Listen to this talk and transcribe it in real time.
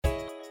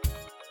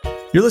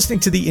You're listening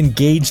to the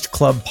Engaged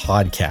Club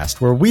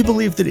podcast, where we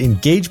believe that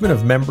engagement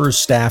of members,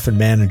 staff, and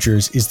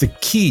managers is the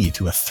key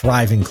to a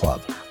thriving club.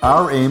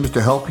 Our aim is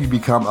to help you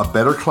become a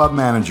better club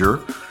manager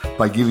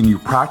by giving you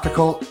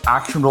practical,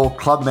 actionable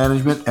club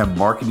management and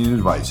marketing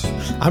advice.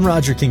 I'm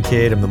Roger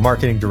Kincaid. I'm the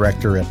marketing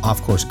director at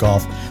Off Course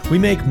Golf. We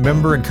make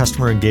member and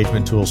customer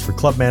engagement tools for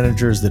club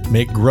managers that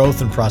make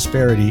growth and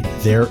prosperity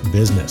their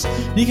business.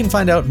 You can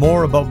find out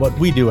more about what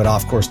we do at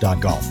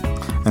offcourse.golf.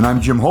 And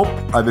I'm Jim Hope.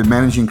 I've been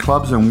managing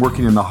clubs and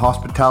working in the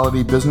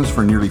hospitality business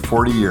for nearly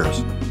 40 years.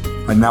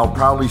 I now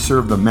proudly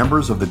serve the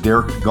members of the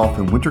Derrick Golf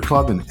and Winter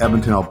Club in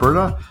Edmonton,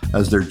 Alberta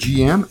as their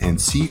GM and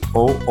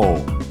COO.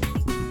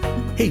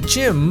 Hey,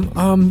 Jim,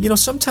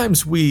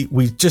 sometimes we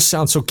just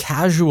sound so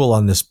casual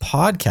on this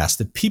podcast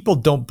that people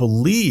don't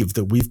believe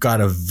that we've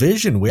got a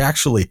vision. We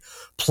actually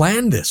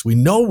planned this. We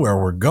know where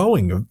we're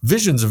going. A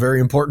vision's a very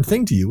important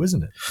thing to you,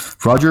 isn't it?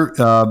 Roger,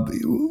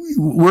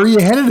 where are you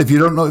headed if you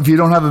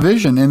don't have a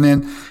vision? And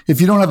then if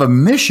you don't have a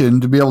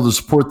mission to be able to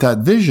support that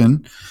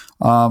vision,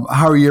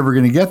 how are you ever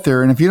going to get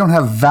there? And if you don't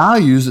have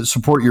values that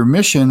support your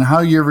mission, how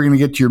are you ever going to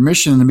get to your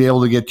mission and be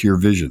able to get to your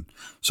vision?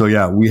 So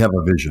yeah, we have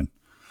a vision.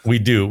 We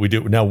do.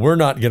 Now, we're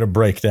not going to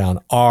break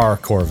down our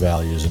core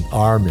values and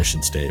our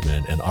mission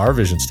statement and our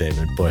vision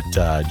statement, but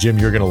Jim,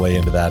 you're going to lay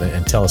into that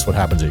and tell us what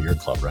happens at your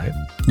club, right?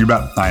 You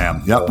bet. I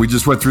am. Yep. We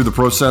just went through the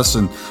process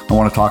and I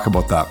want to talk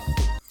about that.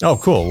 Oh,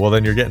 cool. Well,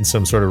 then you're getting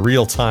some sort of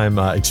real-time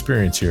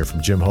experience here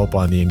from Jim Hope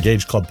on the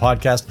Engaged Club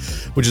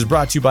podcast, which is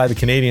brought to you by the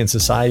Canadian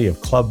Society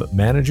of Club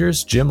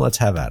Managers. Jim, let's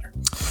have at her.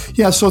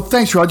 Yeah. So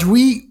thanks, Roger.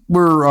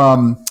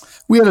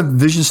 We had a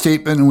vision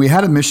statement and we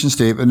had a mission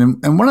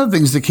statement. And one of the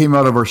things that came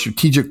out of our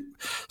strategic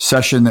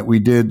session that we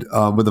did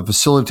with a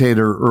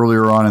facilitator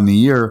earlier on in the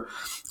year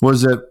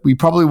was that we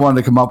probably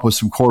wanted to come up with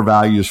some core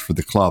values for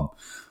the club.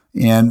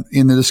 And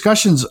in the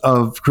discussions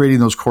of creating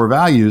those core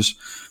values,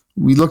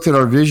 we looked at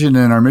our vision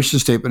and our mission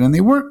statement, and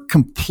they weren't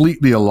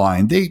completely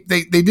aligned. They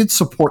did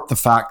support the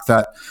fact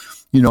that,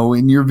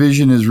 in your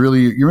vision is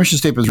really, your mission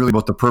statement is really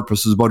about the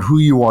purpose, is about who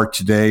you are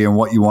today and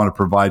what you want to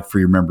provide for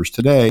your members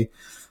today.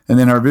 And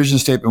then our vision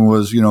statement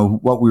was,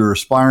 what we were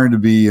aspiring to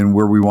be and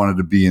where we wanted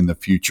to be in the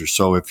future.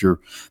 So if your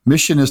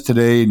mission is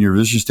today and your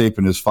vision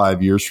statement is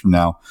 5 years from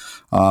now,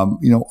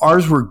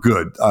 ours were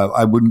good.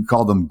 I wouldn't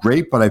call them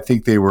great, but I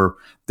think they were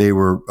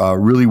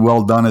really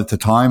well done at the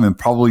time and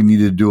probably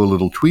needed to do a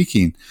little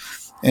tweaking.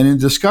 And in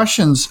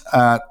discussions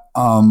at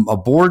a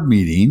board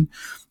meeting,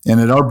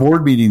 and at our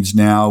board meetings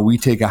now, we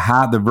take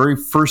the very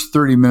first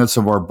 30 minutes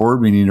of our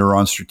board meeting are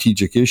on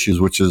strategic issues,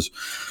 which is,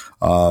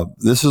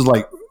 this is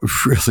like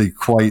really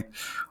quite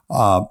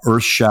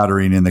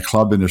earth-shattering in the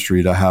club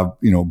industry to have,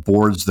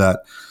 boards that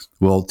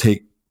will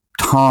take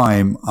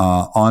time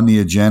on the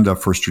agenda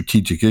for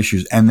strategic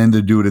issues and then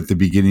to do it at the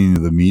beginning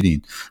of the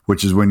meeting,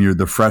 which is when you're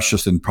the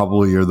freshest and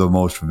probably you're the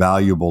most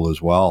valuable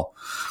as well.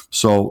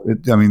 So,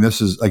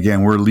 this is,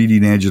 again, we're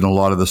leading edge in a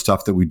lot of the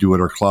stuff that we do at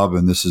our club,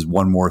 and this is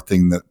one more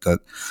thing that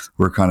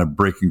we're kind of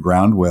breaking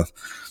ground with.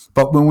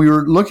 But when we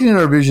were looking at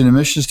our vision and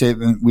mission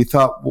statement, we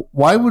thought,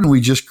 why wouldn't we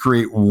just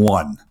create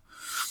one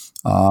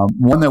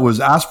that was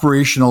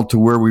aspirational to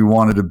where we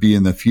wanted to be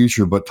in the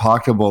future, but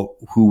talked about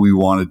who we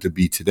wanted to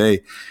be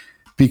today?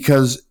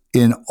 Because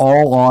in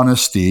all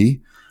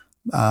honesty,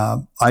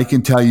 I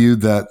can tell you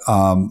that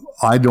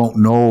I don't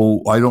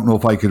know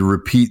if I could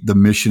repeat the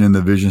mission and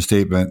the vision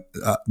statement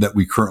that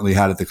we currently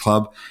had at the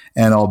club,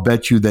 and I'll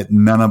bet you that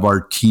none of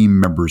our team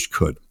members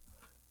could.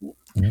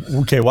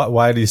 Okay,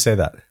 why do you say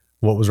that?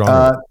 What was wrong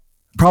with it?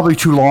 Probably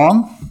too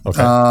long.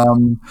 Okay.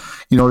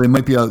 They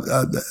might be,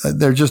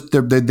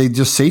 they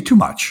just say too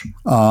much.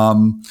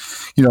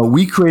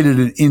 We created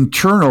an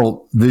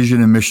internal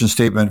vision and mission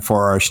statement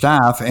for our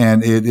staff,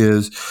 and it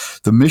is,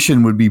 the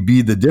mission would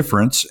be the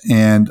difference.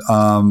 And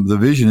the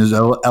vision is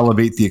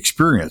elevate the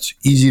experience,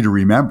 easy to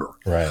remember.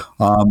 Right.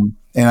 And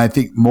I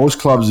think most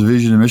clubs'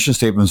 vision and mission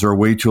statements are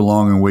way too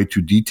long and way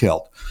too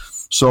detailed.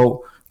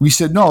 So we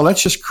said, no,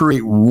 let's just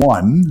create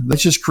one.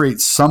 Let's just create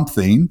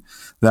something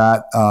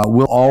that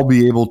we'll all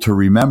be able to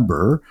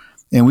remember.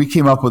 And we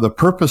came up with a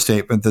purpose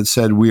statement that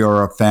said we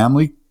are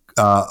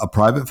a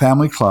private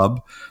family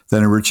club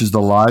that enriches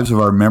the lives of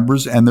our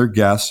members and their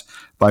guests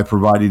by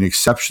providing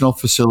exceptional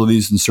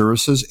facilities and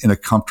services in a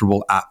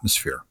comfortable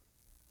atmosphere.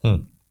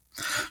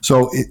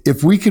 So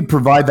if we could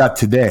provide that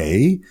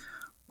today,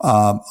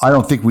 I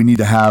don't think we need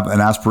to have an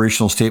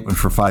aspirational statement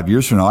for 5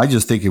 years from now. I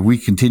just think if we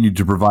continued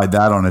to provide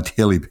that on a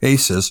daily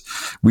basis,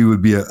 we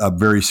would be a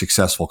very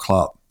successful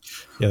club.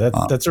 Yeah,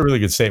 that's a really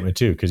good statement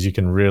too, because you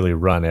can really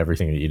run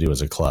everything that you do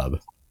as a club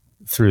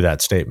through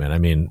that statement. I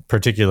mean,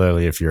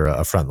 particularly if you're a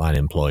frontline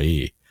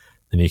employee,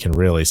 then you can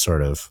really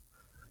sort of,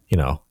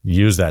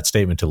 use that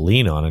statement to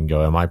lean on and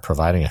go, am I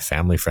providing a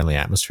family-friendly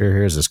atmosphere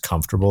here? Is this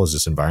comfortable? Is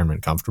this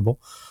environment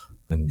comfortable?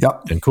 And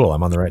cool,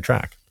 I'm on the right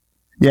track.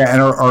 Yeah,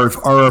 and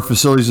our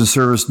facilities and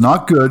service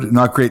not good,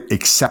 not great,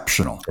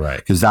 exceptional? Right.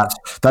 Because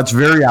that's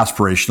very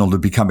aspirational to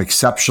become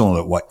exceptional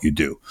at what you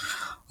do.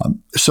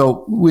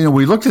 So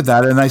we looked at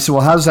that, and I said,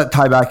 well, how does that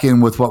tie back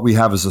in with what we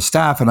have as a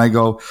staff? And I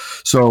go,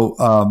 so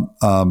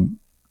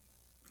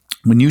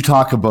when you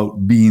talk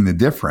about being the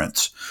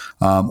difference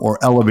or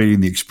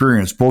elevating the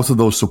experience, both of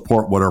those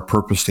support what our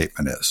purpose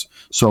statement is.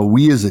 So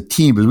we as a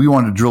team, we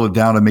want to drill it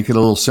down and make it a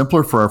little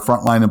simpler for our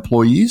frontline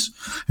employees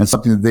and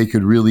something that they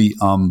could really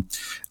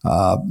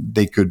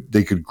they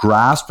could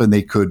grasp and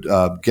they could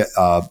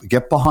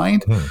get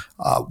behind.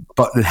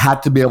 But it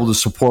had to be able to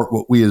support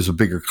what we as a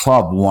bigger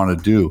club want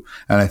to do.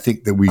 And I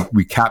think that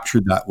we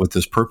captured that with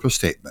this purpose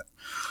statement.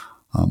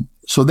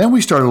 So then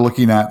we started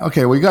looking at,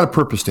 okay, well, you got a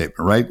purpose statement,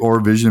 right? Or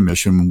a vision and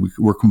mission.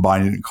 We're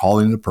combining it and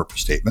calling it a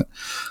purpose statement.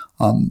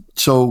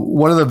 So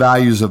what are the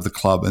values of the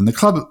club? And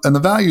the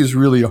values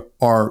really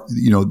are,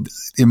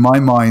 in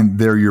my mind,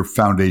 they're your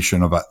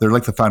foundation they're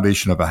like the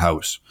foundation of a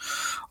house.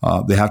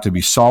 They have to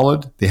be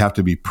solid. They have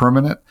to be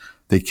permanent.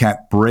 They can't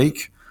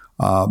break.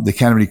 They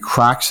can't have any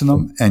cracks in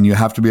them. And you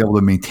have to be able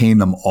to maintain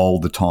them all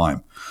the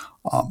time.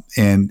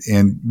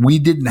 And we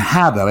didn't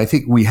have that. I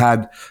think we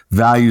had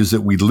values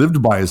that we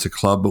lived by as a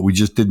club, but we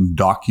just didn't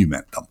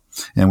document them.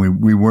 And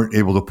we weren't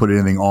able to put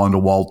anything on the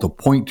wall to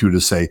point to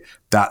say,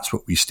 that's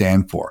what we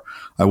stand for.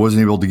 I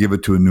wasn't able to give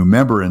it to a new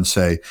member and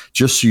say,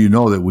 just so you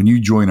know that when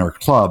you join our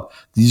club,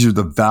 these are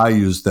the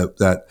values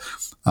that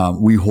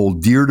we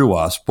hold dear to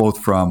us,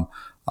 both from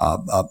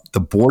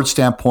the board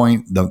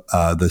standpoint,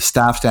 the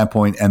staff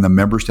standpoint, and the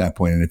member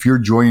standpoint. And if you're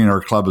joining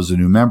our club as a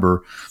new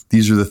member,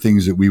 these are the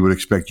things that we would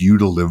expect you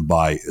to live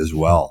by as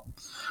well.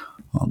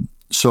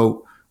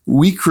 So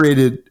we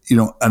created,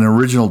 an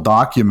original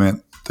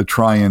document to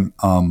try and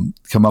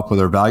come up with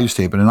our value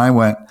statement. And I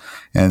went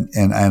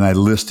and I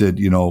listed,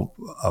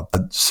 a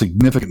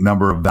significant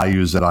number of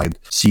values that I'd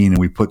seen, and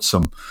we put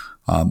some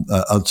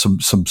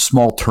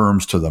small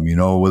terms to them,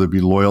 whether it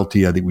be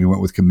loyalty. I think we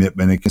went with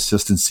commitment and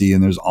consistency,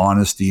 and there's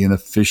honesty and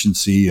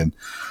efficiency and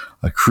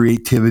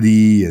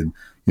creativity and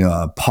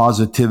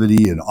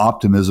positivity and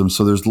optimism.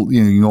 So there's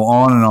you go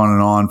on and on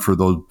and on for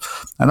those.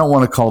 I don't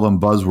want to call them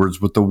buzzwords,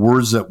 but the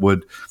words that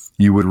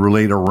you would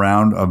relate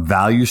around a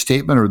value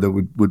statement, or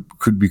that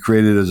could be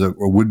created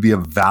or would be a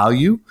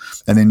value,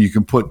 and then you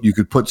could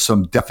put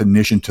some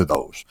definition to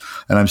those.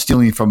 And I'm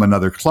stealing from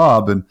another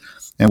club, and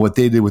what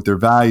they did with their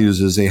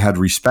values is they had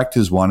respect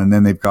as one, and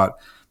then they've got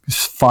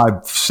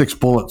 5-6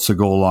 bullets to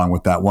go along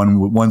with that.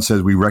 One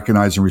says, we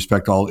recognize and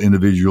respect all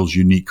individuals'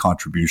 unique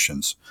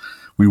contributions.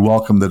 We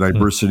welcome the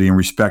diversity and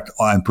respect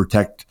and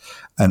protect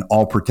and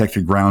all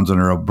protected grounds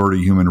under Alberta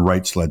human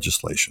rights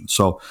legislation.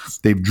 So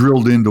they've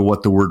drilled into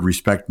what the word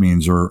respect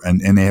means,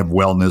 and they have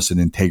wellness and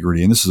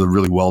integrity. And this is a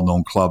really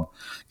well-known club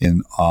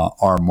in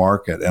our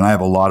market. And I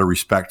have a lot of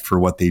respect for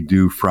what they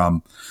do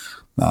from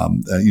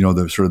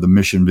the sort of the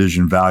mission,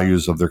 vision,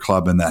 values of their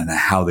club, and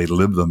how they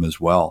live them as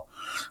well.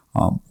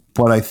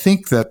 But I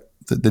think that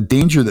the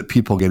danger that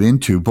people get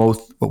into,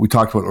 both what we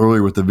talked about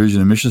earlier with the vision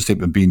and mission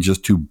statement being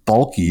just too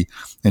bulky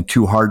and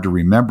too hard to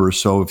remember.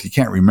 So if you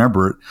can't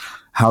remember it,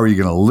 how are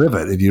you going to live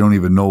it if you don't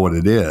even know what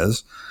it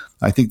is?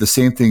 I think the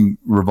same thing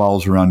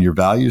revolves around your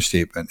value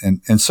statement.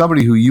 And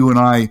somebody who you and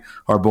I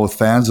are both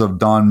fans of,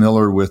 Don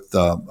Miller with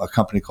a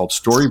company called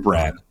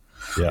StoryBrand.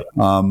 Yeah.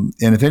 And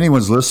if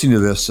anyone's listening to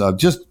this,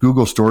 just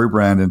Google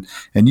StoryBrand,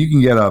 and you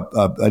can get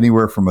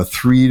anywhere from a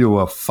 3 to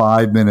a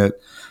 5 minute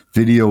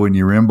video in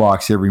your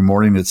inbox every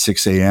morning at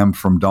 6 a.m.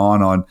 from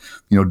Don on,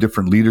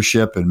 different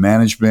leadership and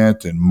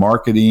management and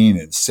marketing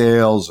and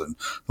sales. And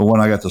the one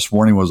I got this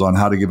morning was on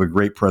how to give a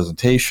great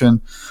presentation.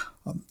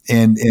 I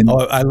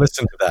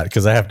listened to that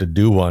because I have to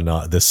do one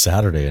this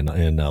Saturday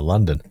in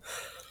London.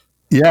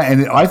 Yeah,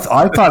 and I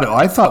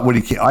thought what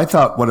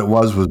it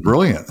was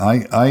brilliant.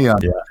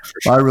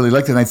 I really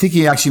liked it. And I think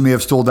he actually may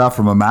have stole that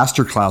from a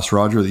master class,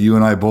 Roger, that you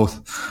and I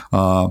both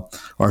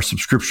are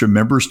subscription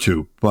members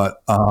to.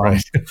 But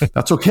right.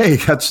 That's okay.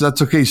 That's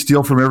okay.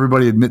 Steal from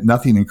everybody, admit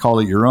nothing, and call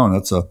it your own.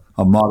 That's a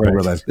motto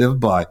that I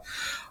live by.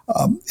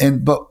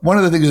 But one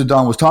of the things that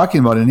Don was talking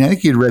about, and I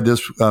think he had read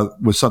this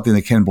was something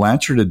that Ken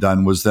Blanchard had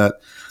done, was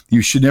that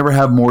you should never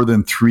have more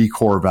than 3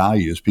 core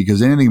values,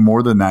 because anything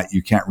more than that,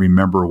 you can't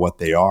remember what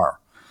they are.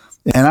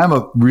 And I'm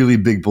a really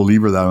big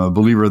believer of that. I'm a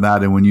believer in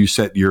that. And when you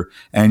set your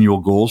annual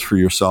goals for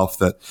yourself,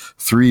 that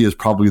 3 is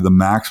probably the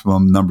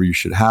maximum number you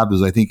should have,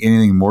 because I think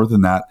anything more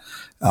than that,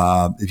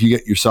 if you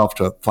get yourself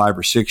to 5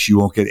 or 6, you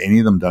won't get any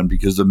of them done,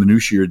 because the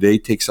minutiae of your day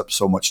takes up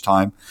so much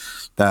time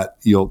that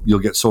you'll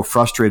get so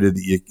frustrated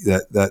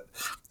that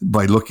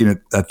by looking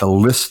at the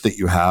list that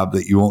you have,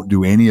 that you won't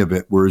do any of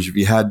it. Whereas if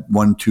you had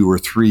 1, 2, or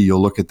 3,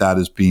 you'll look at that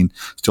as being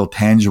still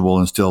tangible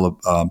and still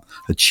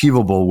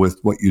achievable with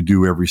what you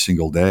do every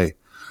single day.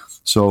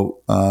 So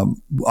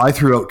I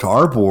threw out to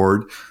our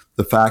board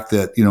the fact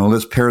that,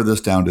 let's pare this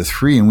down to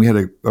 3. And we had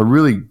a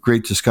really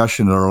great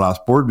discussion at our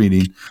last board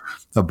meeting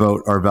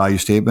about our value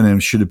statement,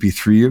 and should it be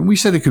 3? And we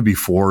said it could be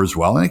 4 as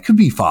well, and it could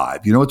be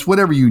 5. It's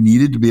whatever you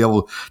needed to be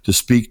able to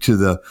speak to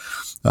the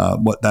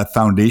what that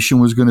foundation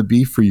was going to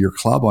be for your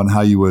club, on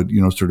how you would,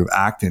 sort of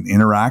act and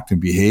interact and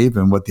behave,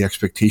 and what the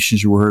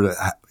expectations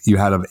you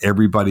had of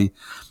everybody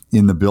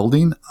in the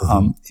building.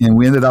 And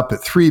we ended up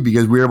at 3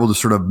 because we were able to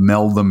sort of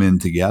meld them in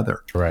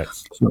together. Right.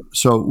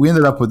 So we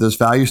ended up with this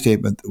value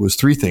statement that was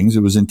 3 things.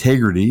 It was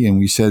integrity. And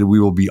we said, we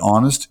will be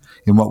honest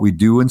in what we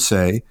do and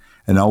say,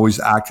 and always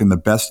act in the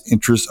best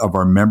interest of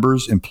our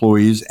members,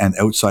 employees, and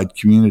outside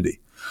community.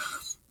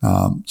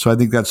 So I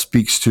think that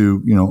speaks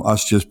to,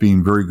 us just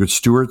being very good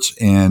stewards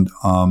and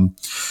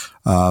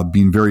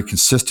being very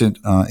consistent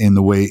in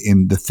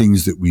the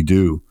things that we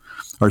do.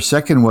 Our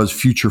second was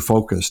future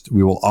focused.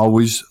 We will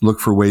always look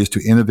for ways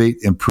to innovate,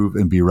 improve,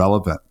 and be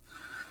relevant.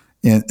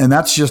 And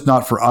that's just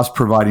not for us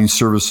providing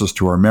services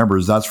to our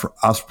members. That's for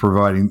us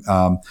providing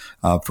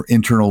for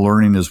internal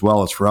learning as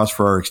well. It's for us,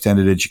 for our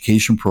extended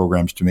education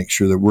programs, to make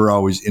sure that we're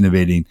always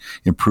innovating,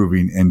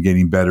 improving, and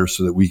getting better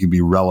so that we can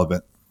be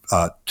relevant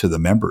to the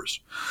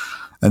members.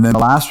 And then the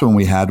last one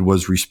we had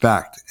was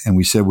respect. And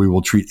we said we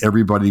will treat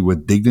everybody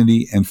with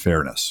dignity and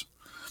fairness.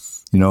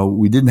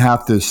 We didn't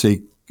have to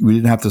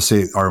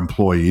say our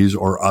employees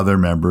or other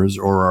members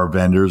or our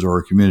vendors or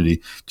our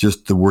community.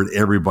 Just the word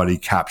everybody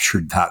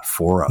captured that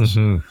for us.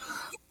 And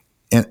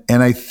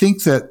I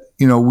think that,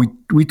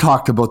 we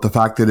talked about the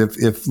fact that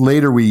if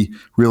later we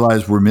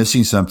realized we're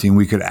missing something,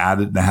 we could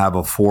add it and have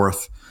a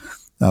fourth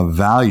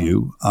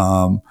value.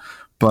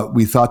 But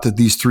we thought that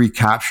these 3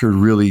 captured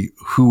really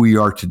who we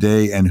are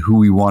today and who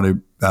we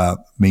want to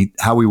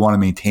how we want to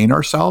maintain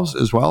ourselves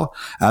as well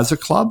as a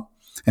club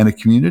and a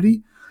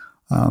community.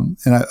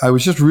 And I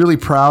was just really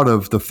proud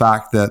of the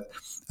fact that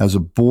as a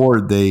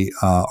board,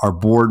 our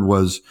board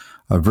was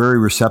very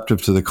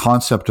receptive to the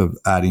concept of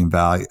adding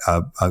value,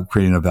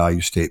 creating a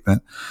value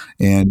statement,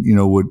 and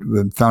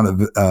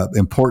found it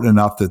important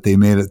enough that they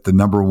made it the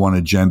number 1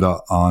 agenda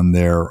on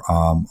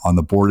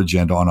the board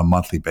agenda on a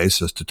monthly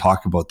basis to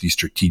talk about these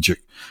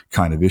strategic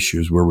kind of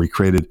issues. Where we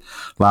created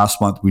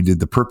last month, we did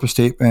the purpose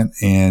statement,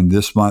 and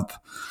this month,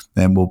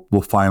 and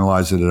we'll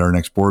finalize it at our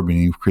next board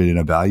meeting, we've created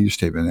a value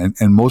statement.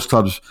 And most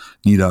clubs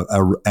need a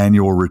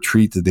annual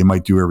retreat that they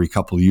might do every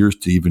couple of years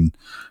to even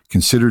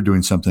consider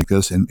doing something like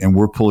this. And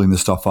we're pulling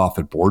this stuff off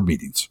at board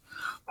meetings.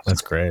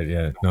 That's great.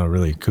 Yeah. No,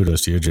 really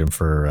kudos to you, Jim,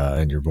 for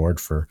and your board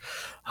for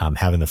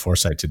having the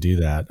foresight to do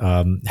that.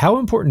 How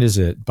important is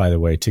it, by the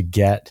way, to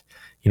get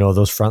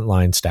those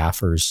frontline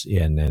staffers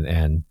in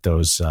and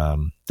those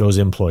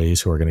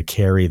employees who are going to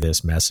carry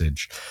this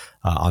message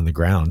on the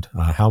ground?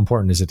 How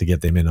important is it to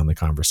get them in on the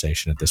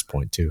conversation at this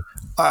point too?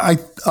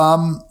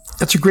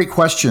 That's a great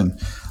question.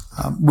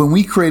 When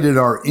we created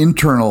our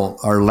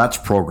Let's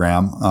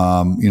program,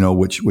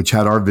 which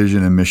had our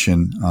vision and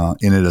mission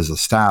in it as a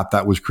staff,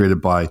 that was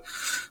created by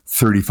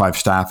 35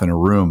 staff in a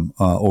room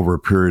over a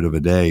period of a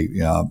day.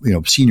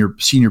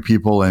 Senior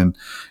people and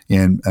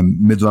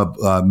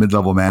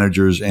mid-level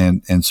managers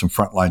and some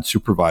frontline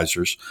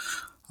supervisors.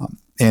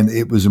 And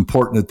it was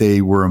important that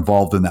they were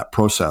involved in that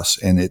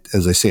process. And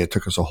as I say, it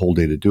took us a whole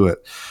day to do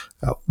it.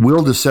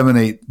 We'll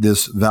disseminate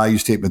this value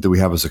statement that we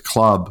have as a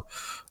club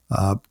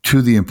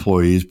to the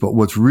employees. But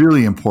what's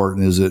really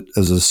important is that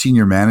as a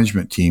senior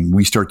management team,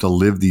 we start to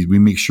we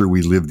make sure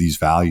we live these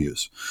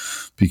values,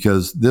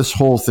 because this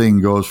whole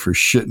thing goes for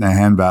shit in a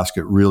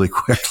handbasket really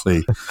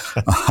quickly.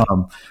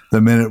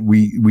 The minute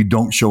we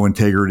don't show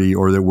integrity,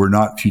 or that we're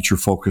not future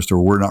focused,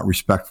 or we're not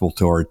respectful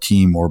to our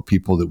team or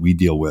people that we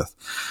deal with,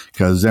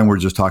 because then we're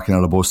just talking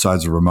out of both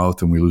sides of our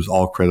mouth and we lose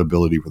all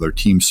credibility with our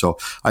team. So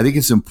I think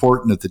it's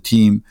important that the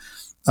team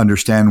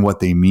understand what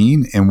they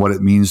mean and what it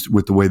means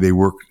with the way they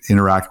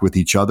interact with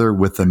each other,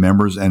 with the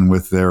members, and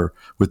with the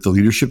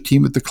leadership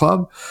team at the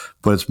club.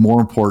 But it's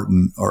more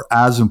important, or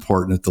as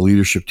important, that the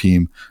leadership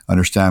team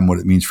understand what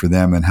it means for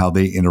them and how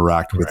they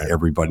interact with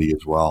everybody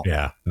as well.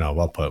 Yeah, no,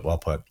 well put.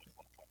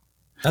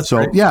 That's so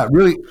great. Yeah,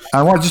 really,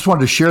 just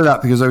wanted to share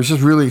that because I was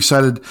just really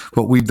excited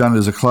what we've done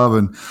as a club,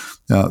 and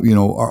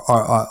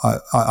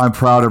I'm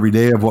proud every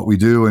day of what we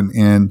do,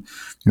 and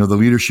the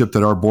leadership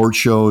that our board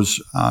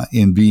shows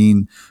in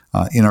being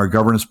in our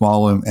governance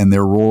model and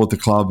their role at the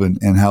club,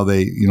 and how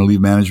they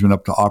leave management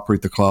up to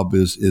operate the club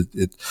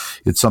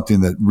it's something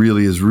that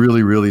really is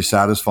really, really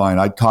satisfying.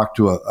 I talked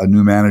to a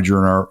new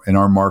manager in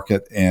our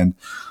market, and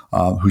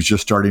who's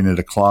just starting at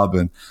a club,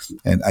 and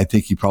I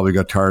think he probably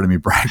got tired of me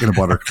bragging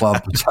about our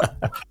club.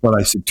 But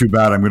I said, too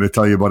bad, I'm going to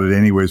tell you about it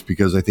anyways,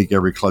 because I think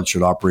every club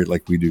should operate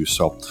like we do.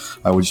 So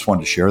I just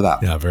wanted to share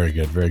that. Yeah, very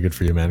good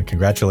for you, man.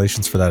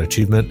 Congratulations for that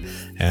achievement,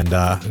 and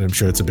I'm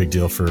sure it's a big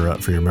deal for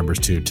your members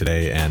too,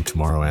 today and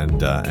tomorrow and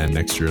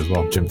next year as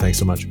well. Jim, thanks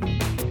so much.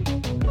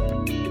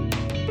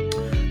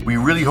 We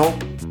really hope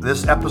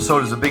this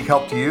episode is a big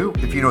help to you.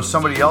 If you know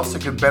somebody else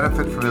that could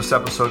benefit from this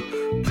episode,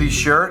 please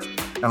share it,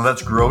 and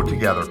let's grow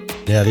together.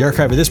 Yeah, the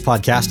archive of this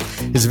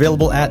podcast is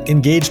available at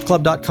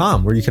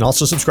engagedclub.com, where you can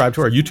also subscribe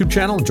to our YouTube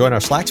channel and join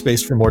our Slack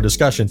space for more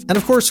discussion. And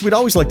of course, we'd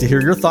always like to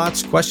hear your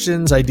thoughts,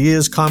 questions,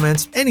 ideas,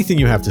 comments, anything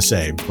you have to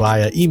say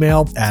via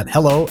email at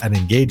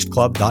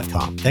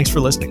hello@engagedclub.com. Thanks for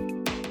listening.